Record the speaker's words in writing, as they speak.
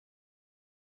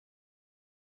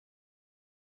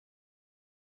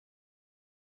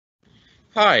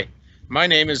Hi, my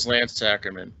name is Lance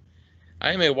Ackerman.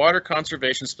 I am a water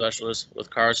conservation specialist with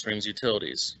Colorado Springs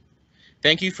Utilities.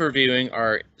 Thank you for viewing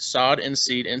our sod and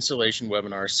seed installation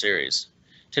webinar series.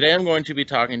 Today I'm going to be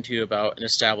talking to you about an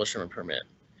establishment permit.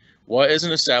 What is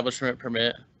an establishment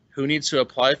permit? Who needs to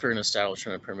apply for an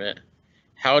establishment permit?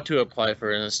 How to apply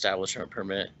for an establishment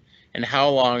permit? And how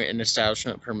long an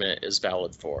establishment permit is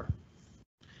valid for.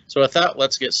 So with that,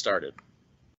 let's get started.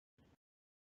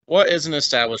 What is an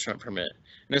establishment permit?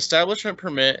 An establishment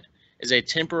permit is a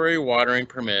temporary watering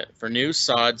permit for new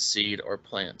sod, seed, or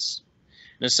plants.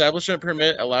 An establishment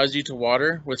permit allows you to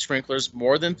water with sprinklers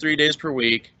more than 3 days per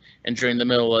week and during the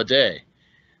middle of the day.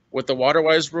 With the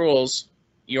WaterWise rules,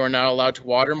 you are not allowed to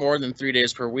water more than 3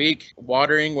 days per week.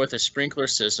 Watering with a sprinkler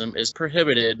system is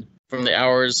prohibited from the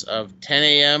hours of 10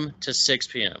 a.m. to 6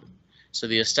 p.m. So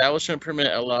the establishment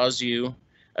permit allows you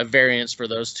a variance for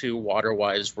those two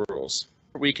WaterWise rules.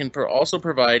 We can also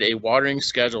provide a watering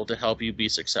schedule to help you be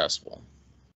successful.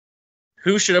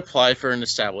 Who should apply for an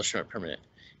establishment permit?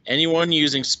 Anyone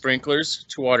using sprinklers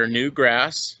to water new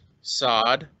grass,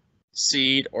 sod,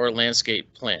 seed, or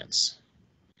landscape plants.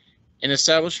 An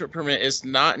establishment permit is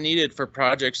not needed for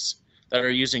projects that are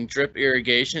using drip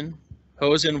irrigation,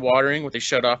 hose-in watering with a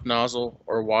shut-off nozzle,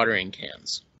 or watering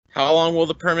cans. How long will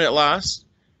the permit last?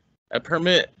 A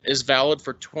permit is valid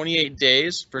for 28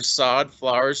 days for sod,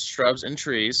 flowers, shrubs, and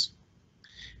trees,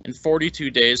 and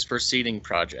 42 days for seeding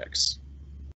projects.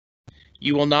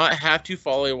 You will not have to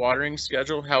follow a watering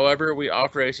schedule. However, we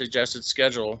offer a suggested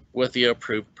schedule with the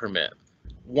approved permit.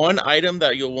 One item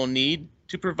that you will need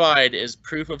to provide is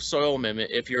proof of soil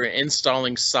amendment if you're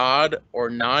installing sod or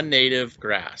non-native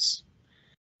grass.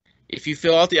 If you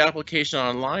fill out the application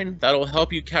online, that'll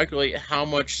help you calculate how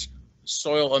much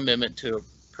soil amendment to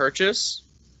purchase.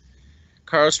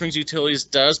 Colorado Springs Utilities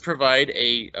does provide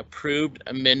a approved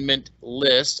amendment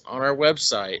list on our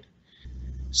website.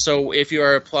 So if you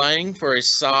are applying for a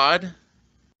sod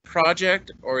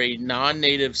project or a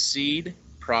non-native seed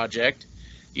project,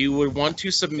 you would want to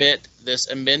submit this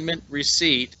amendment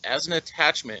receipt as an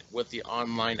attachment with the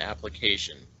online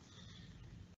application.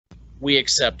 We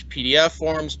accept PDF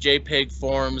forms, JPEG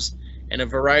forms, and a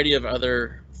variety of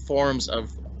other forms of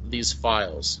these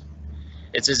files.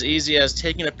 It's as easy as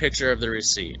taking a picture of the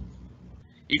receipt.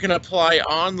 You can apply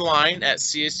online at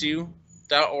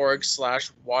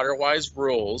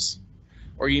csu.org/waterwiserules,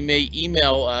 or you may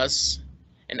email us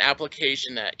an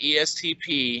application at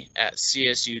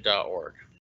estp@csu.org.